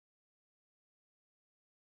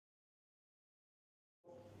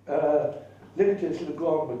Ligeti's Le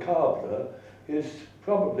Grand Macabre is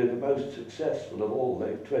probably the most successful of all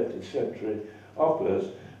late 20th century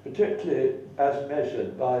operas, particularly as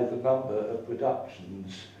measured by the number of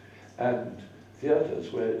productions and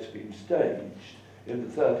theatres where it's been staged in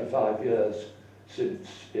the 35 years since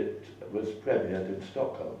it was premiered in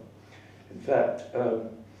Stockholm. In fact,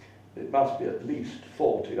 it must be at least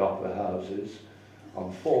 40 opera houses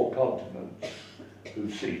on 4 continents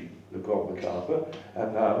who've seen Le Grand Macabre,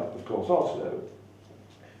 and now, of course, Oslo.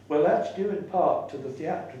 Well, that's due in part to the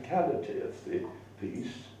theatricality of the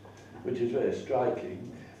piece, which is very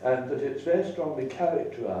striking, and that it's very strongly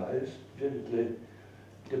characterized, vividly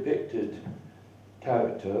depicted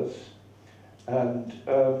characters, and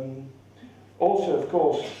also, of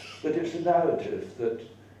course, that it's a narrative that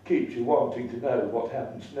keeps you wanting to know what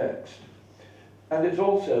happens next. And it's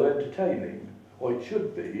also entertaining, or it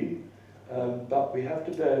should be, but we have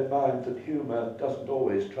to bear in mind that humour doesn't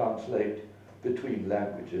always translate between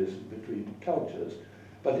languages and between cultures,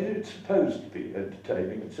 but it is supposed to be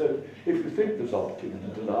entertaining, and so if you think there's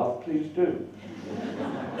opportunity to laugh, please do.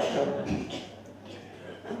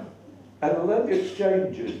 And although the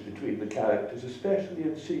exchanges between the characters, especially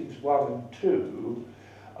in scenes 1 and 2,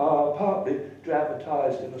 are partly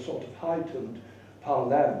dramatised in a sort of heightened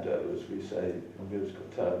parlando, as we say in musical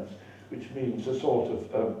terms, which means a sort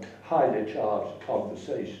of highly charged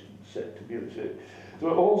conversation set to music. There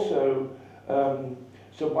are also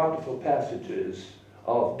some wonderful passages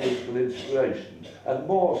of musical inspiration, and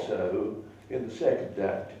more so in the second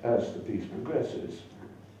act as the piece progresses.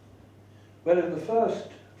 Well, in the first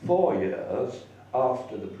 4 years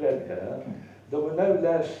after the premiere, there were no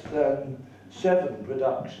less than 7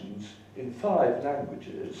 productions in 5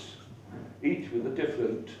 languages, each with a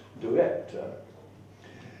different director.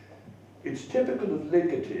 It's typical of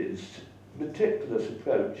Ligeti's meticulous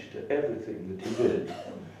approach to everything that he did,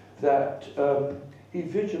 that he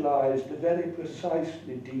visualized a very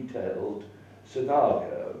precisely detailed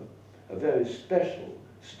scenario, a very special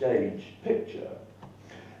stage picture,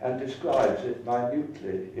 and describes it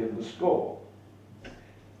minutely in the score.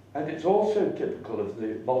 And it's also typical of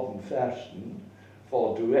the modern fashion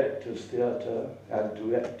for directors' theatre and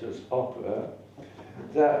directors' opera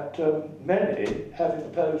that many have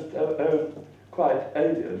imposed their own quite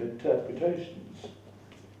alien interpretations.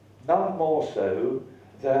 None more so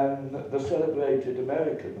than the celebrated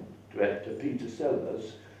American director Peter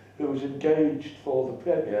Sellers, who was engaged for the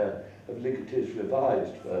premiere of Ligeti's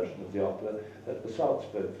revised version of the opera at the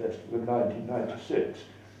Salzburg Festival in 1996.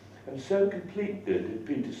 And so completely did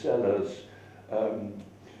Peter Sellers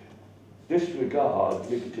disregard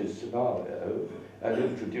Ligeti's scenario and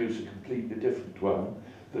introduce a completely different one,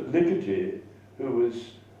 that Ligeti, who was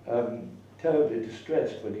terribly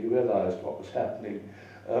distressed when he realized what was happening,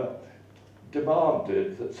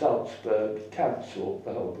 demanded that Salzburg cancel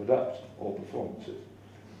the whole production, all performances.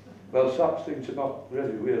 Well, such things are not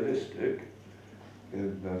really realistic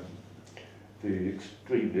in the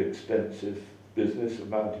extremely expensive business of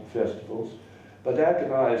mounting festivals, but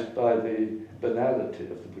agonized by the banality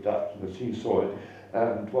of the production as he saw it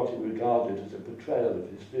and what he regarded as a betrayal of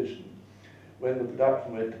his vision. When the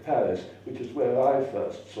production went to Paris, which is where I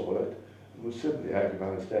first saw it, and was simply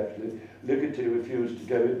agonized actually, Ligeti refused to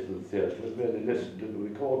go into the theatre and merely listened to the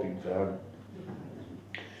recording plan.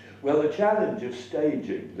 Well, the challenge of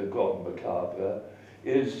staging Le Grand Macabre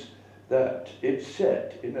is that it's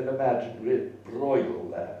set in an imaginary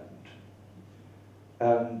Bruegel land,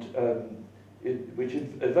 and which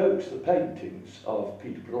evokes the paintings of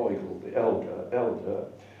Peter Bruegel, the elder,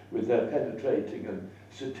 with their penetrating and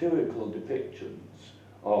satirical depictions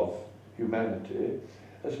of humanity,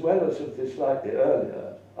 as well as of this slightly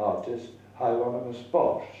earlier artist, Hieronymus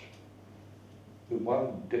Bosch, who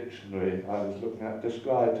one dictionary I was looking at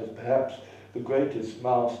described as perhaps the greatest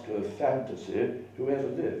master of fantasy who ever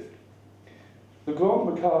lived. The Grand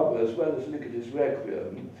Macabre, as well as Ligeti's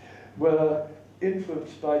Requiem, were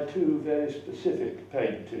influenced by 2 very specific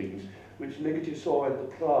paintings which Ligeti saw in the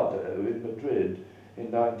Prado in Madrid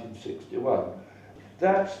in 1961.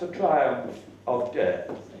 That's The Triumph of Death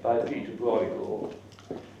by Peter Bruegel,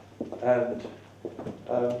 and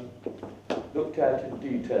looked at in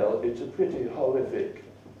detail, it's a pretty horrific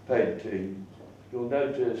painting. You'll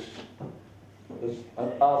notice there's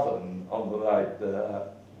an oven on the right there,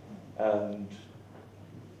 and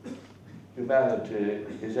humanity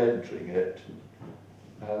is entering it,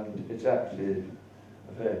 and it's actually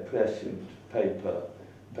a very prescient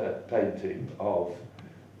painting of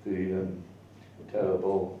the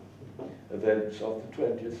terrible events of the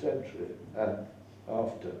 20th century and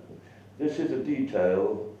after. This is a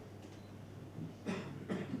detail,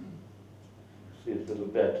 see its little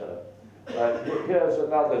better. Here's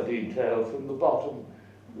another detail from the bottom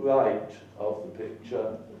right of the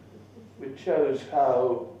picture, which shows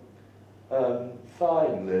how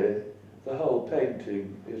finely the whole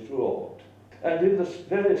painting is wrought. And in this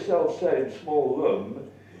very self-same small room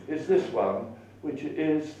is this one, which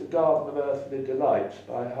is The Garden of Earthly Delights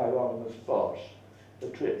by Hieronymus Bosch, the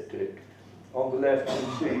triptych. On the left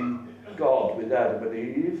we see God with Adam and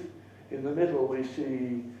Eve. In the middle we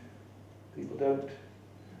see, people don't,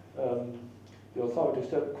 the authorities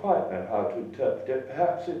don't quite know how to interpret it.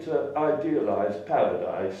 Perhaps it's an idealized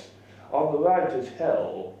paradise. On the right is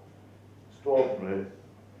hell, extraordinary.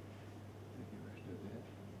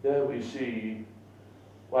 There we see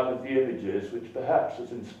one of the images which perhaps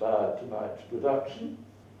has inspired tonight's production.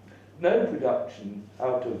 No production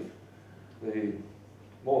out of the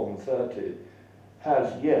more than 30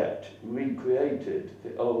 has yet recreated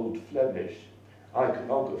the old Flemish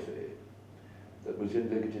iconography that was in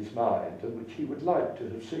Ligety's mind and which he would like to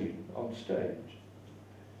have seen on stage.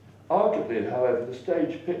 Arguably, however, the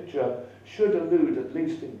stage picture should allude at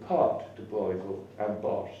least in part to Bruegel and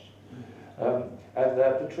Bosch, and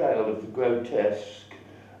their portrayal of the grotesque,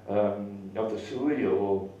 of the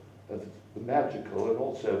surreal, of the magical, and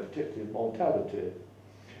also particularly of mortality.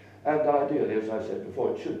 And ideally, as I said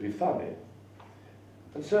before, it should be funny.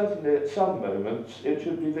 And certainly at some moments it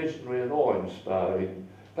should be visionary and awe-inspiring,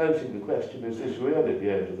 posing the question, is this really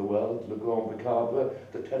the end of the world, le grand macabre,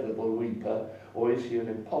 the terrible weeper, or is he an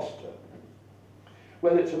impostor?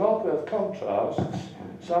 Well, it's an opera of contrasts.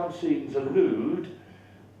 Some scenes are lewd,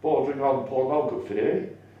 bordering on pornography,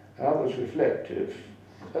 others reflective.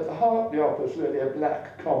 At the heart of the opera is really a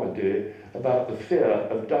black comedy about the fear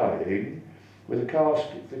of dying, with a cast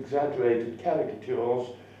of exaggerated caricatures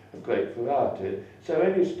of great variety. So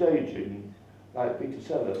any staging, like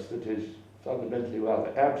Vitaselis, that is fundamentally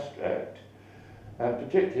rather abstract, and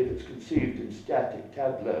particularly if it's conceived in static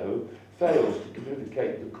tableau, fails to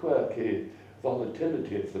communicate the quirky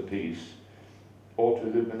volatility of the piece or to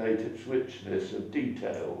illuminate its richness of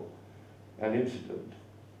detail and incident.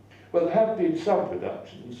 Well, there have been some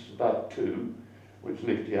productions, about 2, which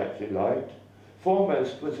Ligety actually liked.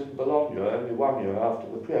 Foremost was in Bologna only 1 year after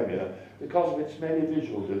the premiere, because of its many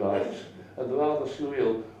visual delights and the rather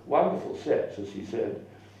surreal, wonderful sets, as he said,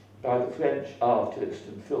 by the French artist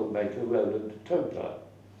and filmmaker Roland Topper.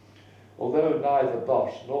 Although neither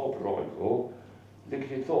Bosch nor Bruegel,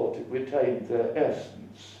 Ligety thought it retained their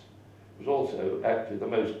essence. It was also actually the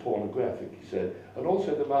most pornographic, he said, and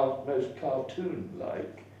also the most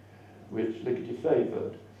cartoon-like, which Ligety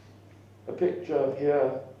favoured. A picture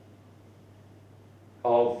here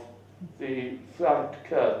of the front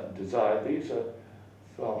curtain design. These are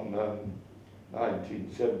from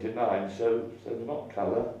 1979, so they're not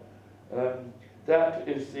colour. That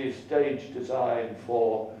is the stage design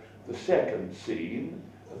for the second scene,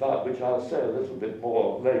 about which I'll say a little bit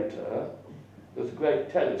more later. There's a great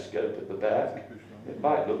telescope at the back. It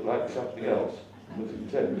might look like something else it was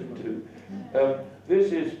intended to.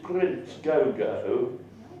 This is Prince Gogo,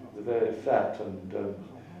 the very fat and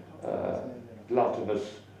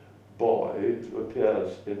gluttonous boy who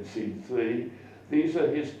appears in scene 3. These are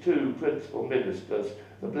his 2 principal ministers,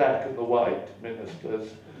 the black and the white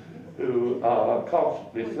ministers, who are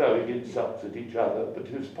constantly throwing insults at each other, but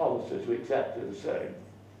whose policies were exactly the same.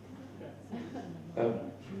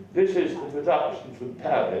 This is the production from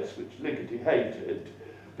Paris, which Ligety hated,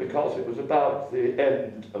 because it was about the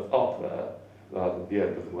end of opera, rather than the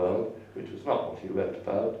end of the world, which was not what he wrote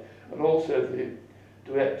about, and also the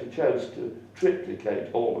director chose to triplicate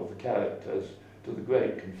all of the characters to the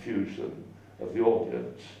great confusion of the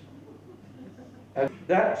audience. And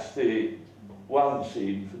that's the one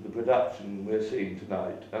scene from the production we're seeing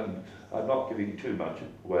tonight, and I'm not giving too much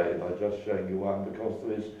away by just showing you one, because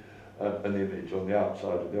there is an image on the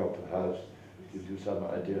outside of the opera house which gives you some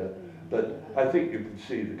idea. But I think you can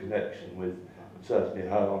see the connection with certainly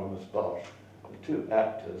Hieronymus Bosch, the 2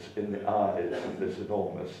 actors in the eyes of this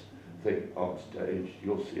enormous thing on stage.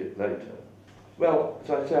 You'll see it later. Well, as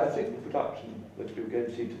I say, I think the production that we're going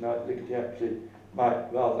to see tonight, Ligety actually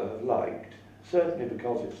might rather have liked, certainly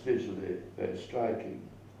because it's visually very striking.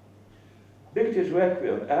 Ligety's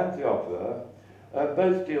Requiem and the opera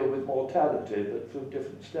both deal with mortality, but from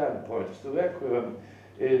different standpoints. The Requiem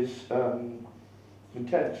is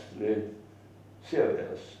intensely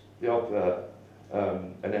serious, the opera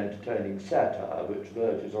an entertaining satire which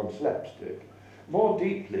verges on slapstick. More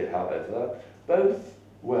deeply, however, both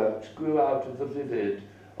works grew out of the vivid,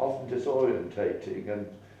 often disorientating and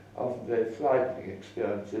often very frightening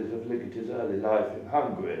experiences of Ligety's early life in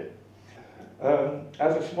Hungary.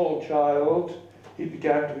 As a small child, he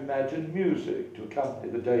began to imagine music to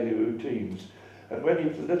accompany the daily routines. And when he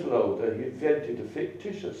was a little older, he invented a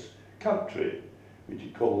fictitious country, which he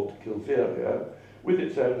called Kilveria, with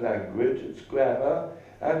its own language, its grammar,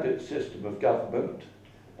 and its system of government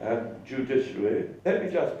and judiciary. Let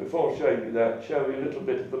me just, before showing you that, show you a little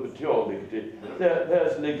bit of the mature Ligeti.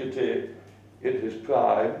 There's Ligeti in his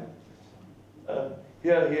prime.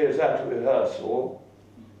 Here he is at a rehearsal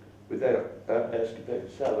with Escapade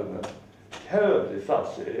Salonen, terribly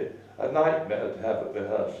fussy, a nightmare to have at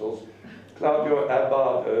rehearsals. Claudio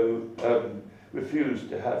Abbado refused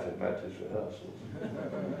to have him at his rehearsals.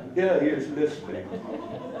 Here he is listening.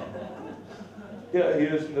 Here he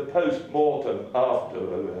is in the post-mortem after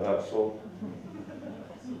a rehearsal.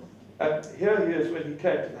 And here he is when he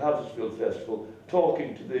came to the Huddersfield Festival,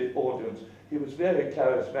 talking to the audience. He was very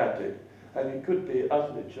charismatic, and he could be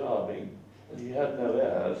utterly charming, and he had no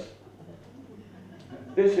airs.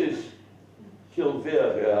 This is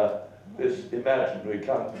Kilveria, this imaginary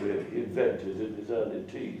country he invented in his early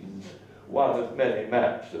teens, one of many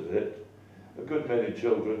maps of it. A good many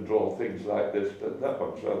children draw things like this, but that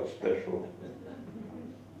one's rather special.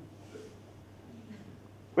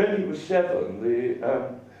 When he was 7,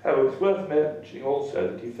 it's worth mentioning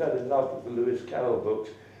also that he fell in love with the Lewis Carroll books,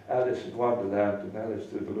 Alice in Wonderland and Alice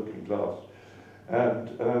Through the Looking Glass.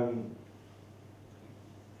 And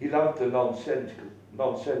he loved the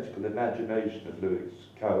nonsensical imagination of Lewis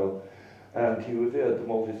Carroll, and he revered them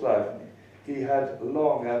all his life. He had a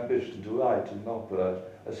long ambition to write an opera,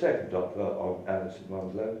 a second opera on Alice in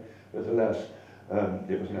Wonderland, but alas,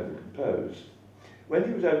 it was never composed. When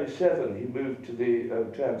he was only 7, he moved to the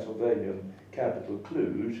Transylvanian capital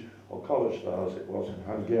Cluj, or Kolozsvár as it was in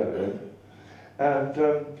Hungarian, and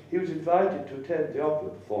he was invited to attend the opera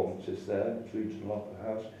performances there in its regional opera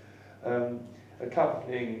house,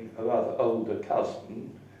 accompanying a rather older cousin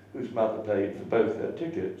whose mother paid for both their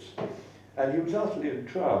tickets. And he was utterly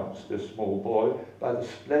entranced, this small boy, by the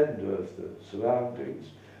splendour of the surroundings,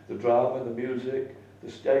 the drama, the music, the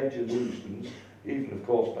stage illusions, even, of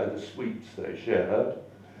course, by the sweets they shared.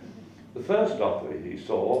 The first opera he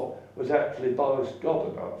saw was actually Boris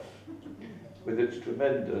Godunov, with its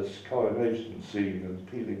tremendous coronation scene and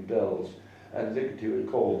pealing bells, and Ligeti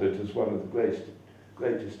recalled it as one of the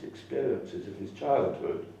greatest experiences of his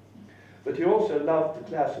childhood. But he also loved the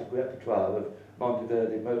classic repertoire of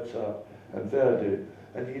Monteverdi, Mozart, and Verdi,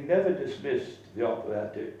 and he never dismissed the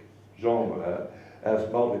operatic genre as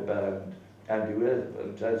moribund and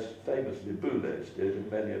irrelevant, as famously Boulez did and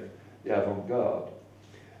many of the avant-garde.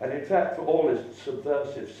 And in fact, for all its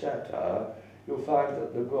subversive satire, you'll find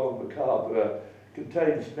that the Grand Macabre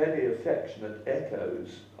contains many affectionate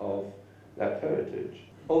echoes of that heritage.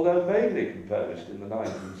 Although mainly composed in the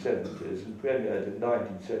 1970s and premiered in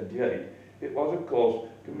 1978, it was, of course,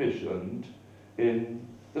 commissioned in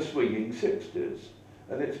the swinging 60s,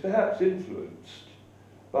 and it's perhaps influenced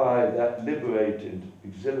by that liberated,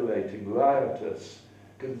 exhilarating, riotous,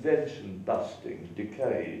 convention-busting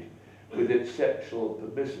decade with its sexual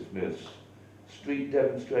permissiveness, street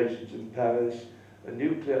demonstrations in Paris, a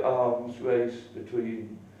nuclear arms race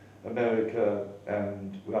between America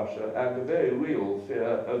and Russia, and a very real fear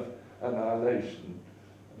of annihilation.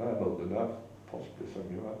 And I'm old enough, possibly some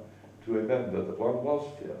of you are, to remember that one was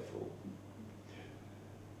fearful.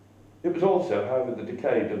 It was also, however, the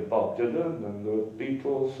decade of Bob Dylan and the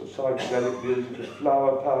Beatles, of psychedelic music, of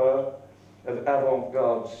flower power, of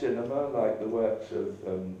avant-garde cinema, like the works of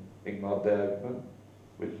Ingmar Bergman,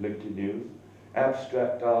 which Ligeti knew,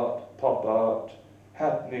 abstract art, pop art,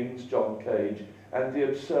 happenings, John Cage, and the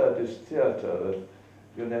absurdist theatre of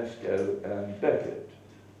Ionesco and Beckett.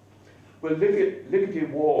 Well, Ligeti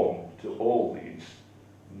warmed to all these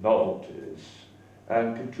novelties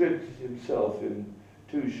and contributed himself in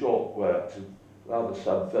 2 short works of rather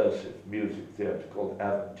subversive music theatre called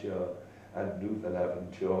Aventure and Nouvelle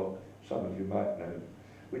Aventure, some of you might know,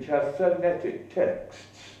 which have phonetic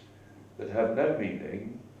texts that have no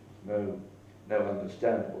meaning, no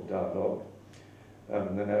understandable dialogue, there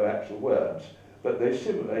are no actual words, but they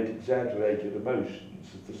simulate exaggerated emotions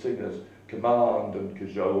as the singers command and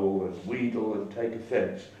cajole and wheedle and take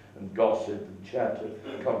offence and gossip and chatter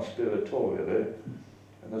conspiratorially.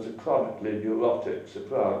 And there's a chronically neurotic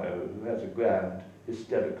soprano who has a grand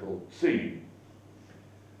hysterical scene.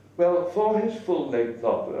 Well, for his full-length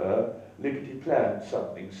opera, Ligeti planned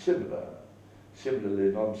something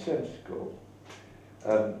similarly nonsensical,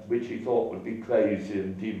 which he thought would be crazy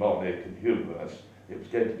and demonic and humorous. It was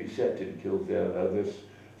going to be set in Kilveria, this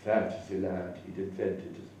fantasy land he'd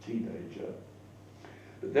invented as a teenager.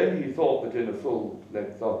 But then he thought that in a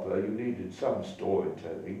full-length opera you needed some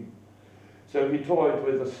storytelling. So he toyed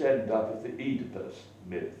with a send-up of the Oedipus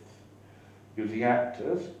myth, using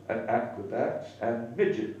actors and acrobats and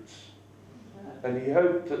midgets. And he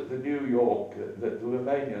hoped that the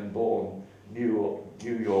Romanian-born New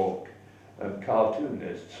York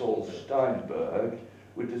cartoonist Saul Steinberg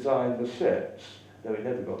would design the sets, though he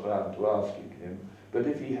never got around to asking him. But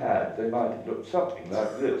if he had, they might have looked something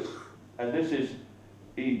like this. And this is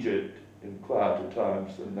Egypt in quieter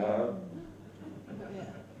times than now.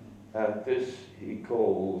 And this he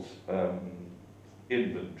calls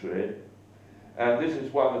inventory. And this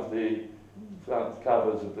is one of the front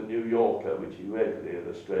covers of the New Yorker, which he regularly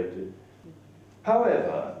illustrated.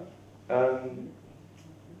 However,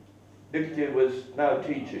 Ligeti was now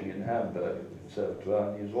teaching in Hamburg at the Conservatoire,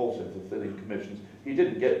 and he was also fulfilling commissions. He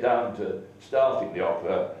didn't get down to starting the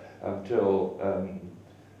opera until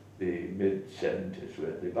the mid-70s,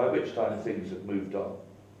 really, by which time things had moved on.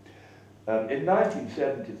 In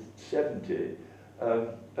 1970,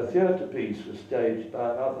 a theatre piece was staged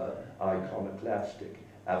by another iconoclastic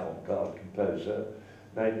avant-garde composer,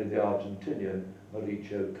 namely the Argentinian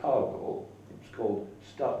Mauricio Cargol. It was called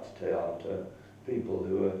Stadttheater. People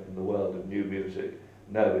who are in the world of new music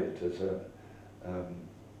know it as a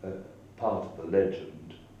part of the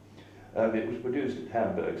legend. It was produced at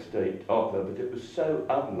Hamburg State Opera, but it was so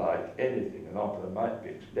unlike anything an opera might be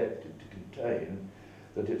expected to contain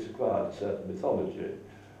that it's acquired a certain mythology.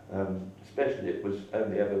 Especially it was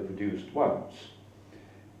only ever produced once.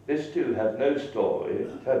 This too had no story, it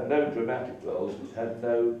had no dramatic roles, it had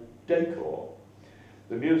no decor.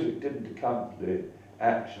 The music didn't accompany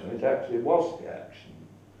action, it actually was the action.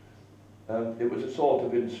 It was a sort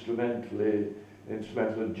of instrumental and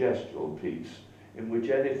gestural piece in which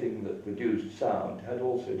anything that produced sound had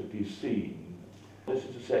also to be seen. This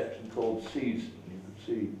is a section called Season. You can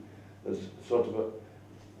see there's sort of a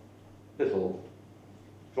little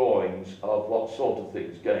drawings of what sort of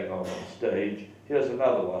things going on stage. Here's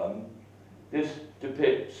another one. This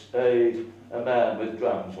depicts a man with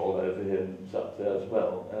drums all over him. It's up there as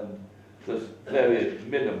well, and there's very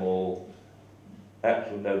minimal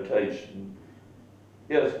actual notation.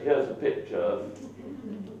 Here's a picture of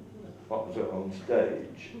what was on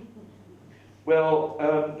stage. Well,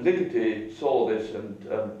 Ligeti saw this and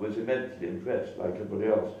was immensely impressed, like everybody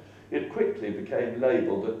else. It quickly became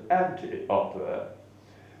labelled an anti-opera,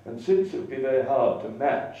 and since it would be very hard to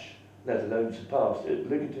match, let alone surpass it,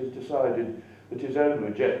 Ligeti decided that his own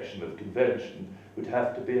rejection of convention would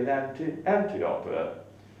have to be an anti-opera.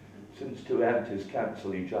 Since two antis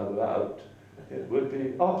cancel each other out, it would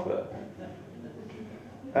be opera.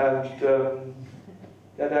 And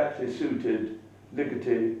that actually suited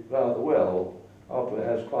Ligeti rather well. Opera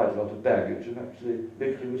has quite a lot of baggage, and actually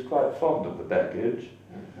Ligeti was quite fond of the baggage.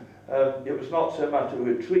 It was not so much a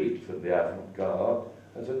retreat from the avant-garde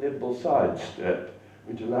as a nimble sidestep,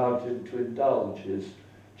 which allowed him to indulge his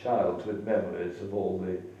childhood memories of all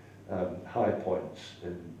the high points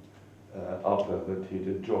in opera that he'd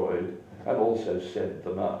enjoyed, and also send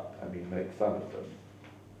them up, I mean make fun of them.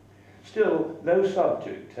 Still, no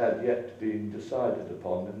subject had yet been decided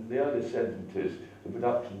upon. In the early 70s, the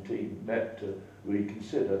production team met to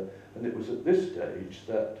reconsider, and it was at this stage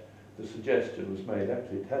that the suggestion was made,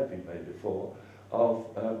 actually it had been made before, of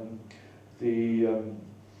a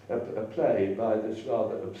play by this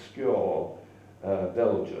rather obscure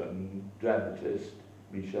Belgian dramatist,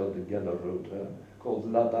 Michel de Gellerode,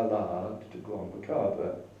 called La Ballade de Grand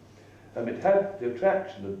Macabre. It had the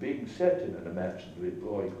attraction of being set in an imaginary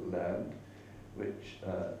Bruegel land, which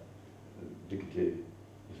Ligeti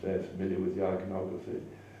is very familiar with the iconography,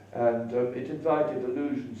 and it invited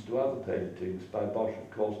allusions to other paintings by Bosch, of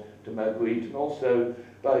course, to Magritte, and also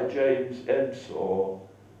by James Ensor.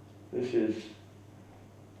 This is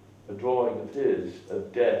a drawing of his,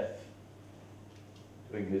 of Death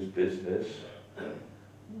doing his business.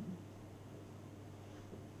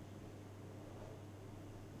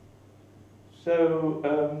 So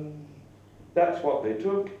that's what they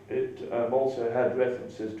took. It also had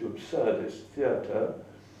references to absurdist theatre,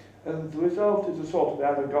 and the result is a sort of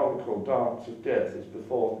allegorical dance of death as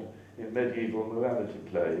performed in medieval morality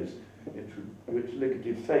plays, in which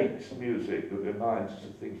Ligeti fakes music that reminds us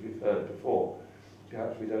of things we've heard before.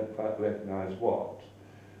 Perhaps we don't quite recognise what.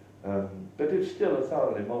 But it's still a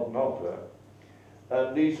thoroughly modern opera.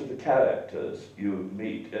 These are the characters you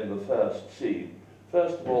meet in the first scene.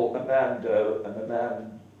 First of all, Amando and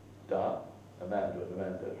Amanda,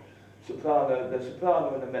 soprano, they're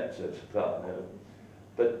soprano and a mezzo-soprano,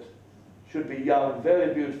 but should be young,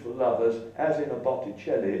 very beautiful lovers, as in a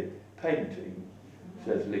Botticelli painting,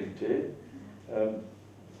 says Ligeti.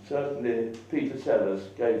 Certainly, Peter Sellers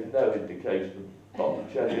gave no indication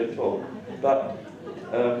Botticelli at all. But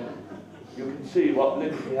you can see what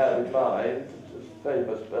Liberty had in mind, the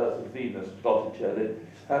famous Birth of Venus, Botticelli,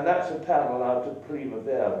 and that's a panel out of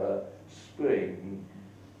Primavera, Spring.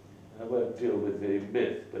 I won't deal with the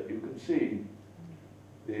myth, but you can see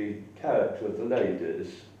the character of the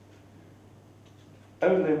ladies.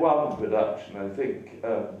 Only one production, I think,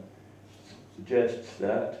 suggests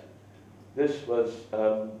that. This was,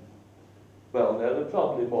 well, no, there are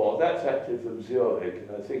probably more. That's actually from Zurich,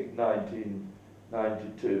 and I think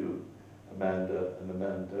 1992, Amanda.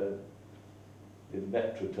 The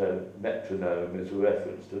metronome is a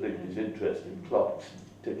reference to Liberty's interest in clocks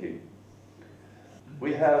ticking.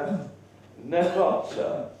 We have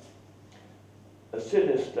Nehrotzer, a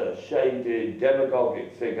sinister, shady,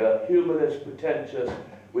 demagogic figure, humorless, pretentious,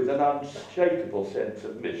 with an unshakable sense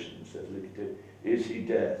of mission, says Ligeti. Is he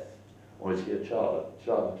death, or is he a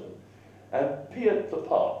charlatan? And Piet the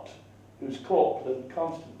Pot, who's corpulent,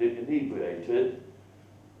 constantly inebriated,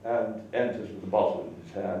 and enters with a bottle in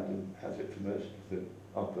his hand and has it for most of the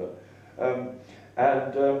opera.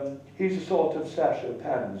 He's a sort of Sasha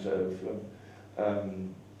Panzo from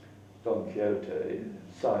Don Quixote,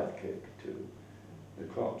 sidekick to the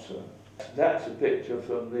Krotzer. That's a picture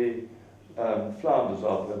from the Flanders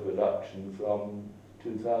Opera production from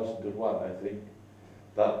 2001, I think,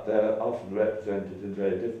 but they're often represented in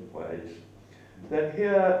very different ways. Then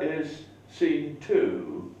here is scene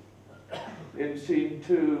 2. In scene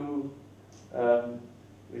 2,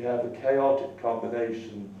 we have a chaotic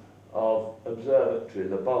combination of observatory,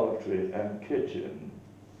 laboratory, and kitchen.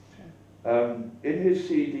 In his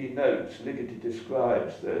CD notes, Ligeti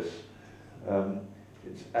describes this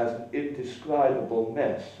it's as an indescribable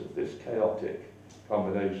mess of this chaotic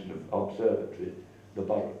combination of observatory,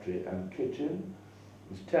 laboratory, and kitchen.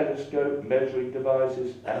 There's telescope, measuring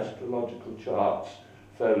devices, astrological charts,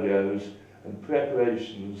 folios, and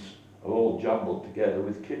preparations are all jumbled together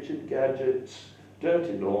with kitchen gadgets,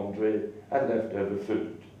 dirty laundry, and leftover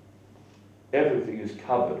food. Everything is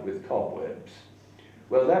covered with cobwebs.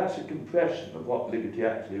 Well, that's a compression of what Ligeti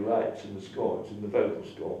actually writes in the score. It's in the vocal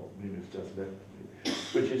score,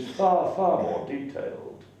 which is far, far more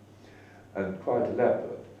detailed and quite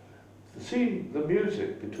elaborate. The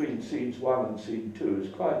music between scenes 1 and scene 2 is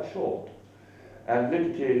quite short, and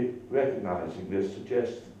Ligeti, recognising this,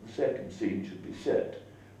 suggests that the second scene should be set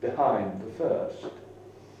behind the first.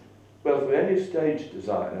 Well, for any stage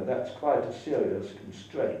designer, that's quite a serious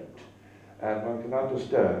constraint, and one can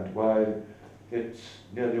understand why it's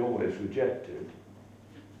nearly always rejected.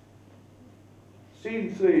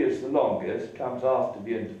 Scene 3 is the longest, comes after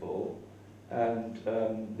the interval, and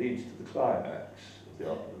leads to the climax of the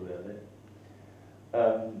opera, really.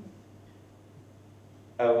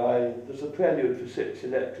 There's a prelude for 6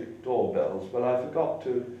 electric doorbells. Well, I forgot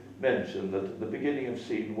to mention that at the beginning of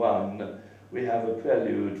scene 1, we have a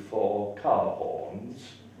prelude for car horns,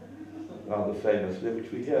 rather famously,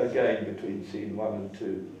 which we hear again between scene 1 and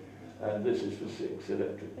 2. And this is for 6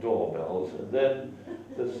 electric doorbells. And then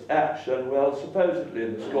there's action, well, supposedly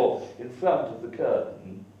in the score, in front of the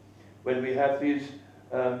curtain, when we have these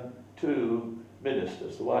 2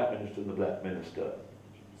 ministers, the white minister and the black minister,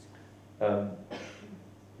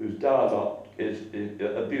 whose dialogue is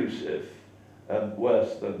abusive and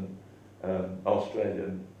worse than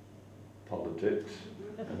Australian politics.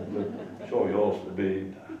 I'm sure yours would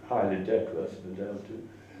be highly decorous, no doubt, too.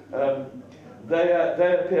 They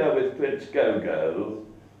appear with Prince Gogo,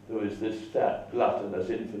 who is this fat, gluttonous,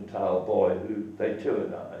 infantile boy who they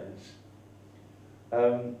tyrannize.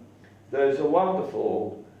 There's a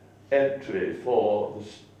wonderful entry for the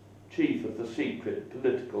chief of the secret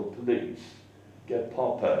political police.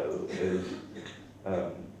 Gepopo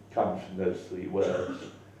comes from those 3 words.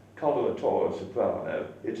 Coloratura soprano.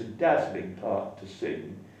 It's a dazzling part to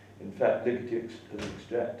sing. In fact, Ligeti has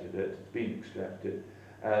extracted it, it's been extracted,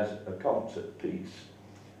 as a concert piece.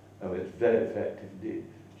 Oh, it's very effective indeed.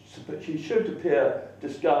 But she should appear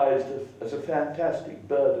disguised as a fantastic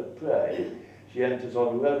bird of prey. She enters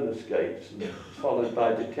on roller skates and is followed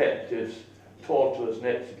by detectives, torturers and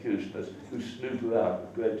executioners who snoop around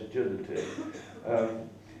with great agility.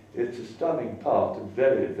 It's a stunning part and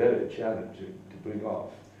very, very challenging to bring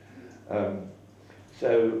off. And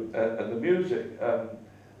the music,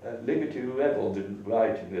 Ligeti revelled in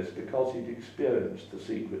writing this because he'd experienced the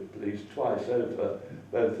secret police twice over,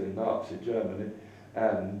 both in Nazi Germany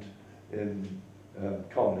and in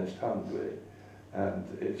communist Hungary. And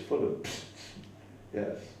it's full of psts,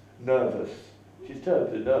 yes, nervous. She's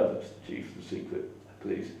terribly nervous, the chief of the secret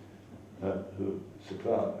police, who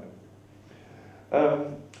soprano.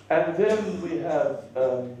 And then we have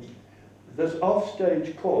There's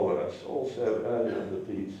offstage chorus, also earlier in the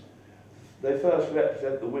piece. They first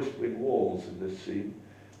represent the whispering walls in this scene,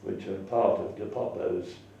 which are part of de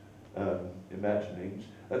Poppo's imaginings.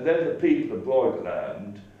 And then the people of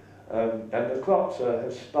Borgland, and the Kropzer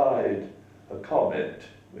has spied a comet,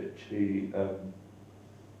 which he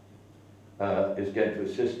is going to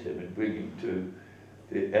assist him in bringing to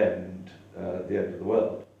the end of the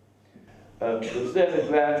world. There's then a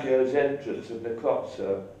grandiose entrance of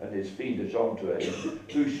Necropsia and his fille de gendre,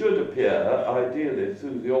 who should appear, ideally,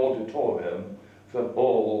 through the auditorium from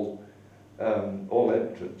all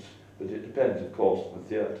entrance, but it depends, of course, on the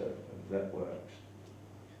theatre, and that works.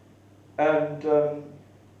 And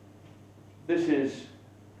this is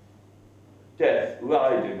Death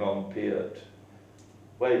riding on Piet,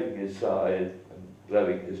 waving his scythe and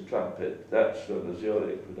blowing his trumpet. That's from the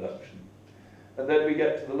Zurich production. And then we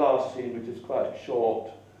get to the last scene, which is quite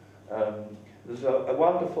short. There's a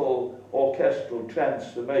wonderful orchestral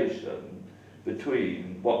transformation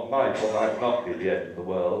between what might or might not be the end of the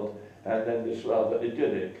world, and then this rather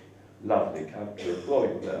idyllic, lovely country of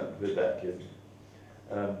Borgland with that in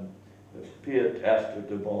Piet, Astrid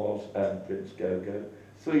de Mors, and Prince Gogo.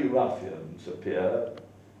 3 ruffians appear,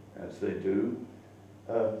 as they do,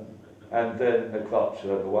 and then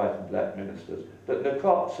Necropsia, the white and black ministers. But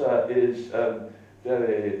Necropsia is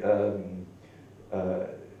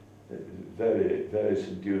very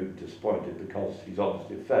subdued and disappointed because he's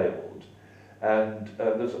obviously failed. And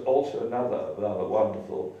there's also another rather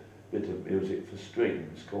wonderful bit of music for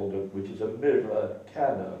strings which is a mirror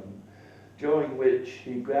canon, during which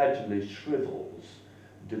he gradually shrivels,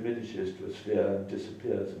 diminishes to a sphere and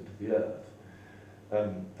disappears into the earth.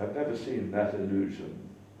 I've never seen that illusion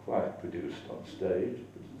quite produced on stage,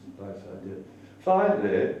 but it's a nice idea.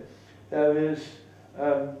 Finally, there is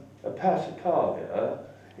a Passacaglia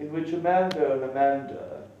in which Amando and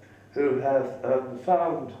Amanda, who have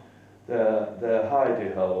found their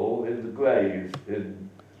hidey hole in the grave in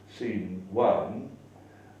scene 1,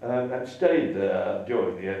 and stayed there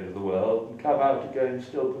during the end of the world, and come out again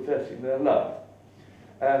still professing their love.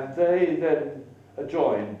 And they then are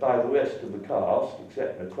joined by the rest of the cast,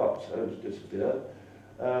 except Necropsia, who's disappeared,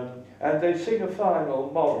 and they sing a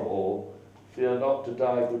final moral: fear not to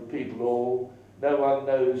die, good people all, no one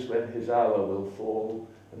knows when his hour will fall,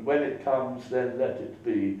 and when it comes, then let it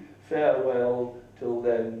be. Farewell till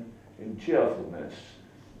then, in cheerfulness.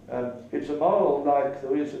 It's a moral like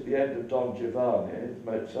there is at the end of Don Giovanni,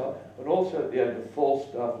 Mozart, and also at the end of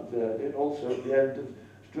Falstaff of Verdi, and also at the end of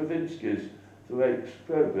Stravinsky's The Rake's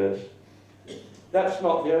Progress. That's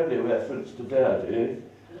not the only reference to Verdi.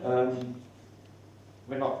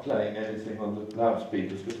 We're not playing anything on the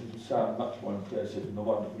loudspeakers because it will sound much more impressive than the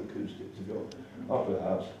wonderful acoustics of your opera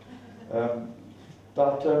house.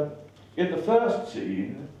 But in the first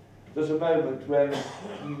scene, there's a moment when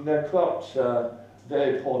Necropsia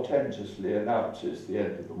very portentously announces the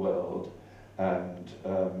end of the world and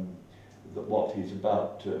what he's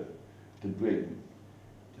about to bring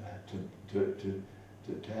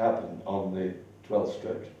to happen on the 12th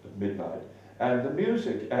stroke at midnight. And the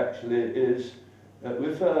music actually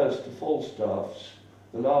refers to Falstaff's,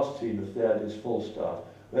 the last scene of Verdi's Falstaff,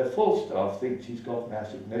 where Falstaff thinks he's got an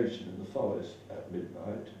assignation in the forest at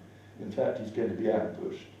midnight. In fact, he's going to be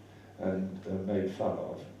ambushed and made fun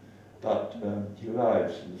of. But he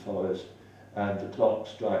arrives in the forest and the clock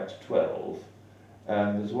strikes 12.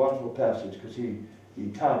 And there's a wonderful passage because he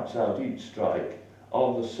counts out each strike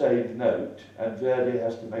on the same note, and Verdi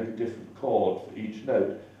has to make a different chord for each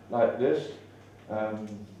note, like this.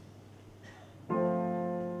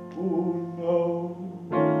 Uno,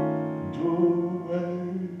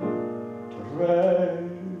 due, tre,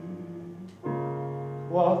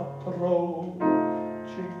 quattro,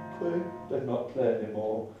 cinque. They're not playing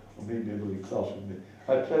anymore, or maybe everybody cross with me.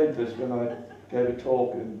 I played this when I gave a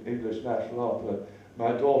talk in English National Opera.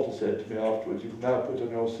 My daughter said to me afterwards, "You can now put on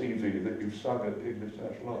your CV that you've sung at English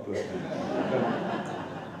National Opera."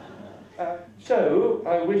 So,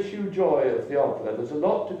 I wish you joy of the opera. There's a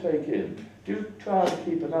lot to take in. Do try and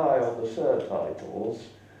keep an eye on the surtitles.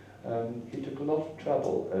 He took a lot of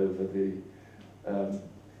trouble over the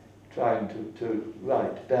trying to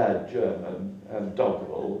write bad German and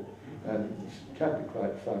doggerel, and it can be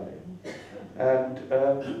quite funny. And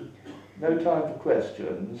no time for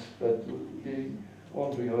questions, but we'll be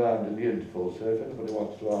wandering around in the interval, so if anybody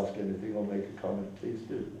wants to ask anything or make a comment, please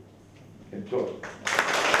do. Enjoy.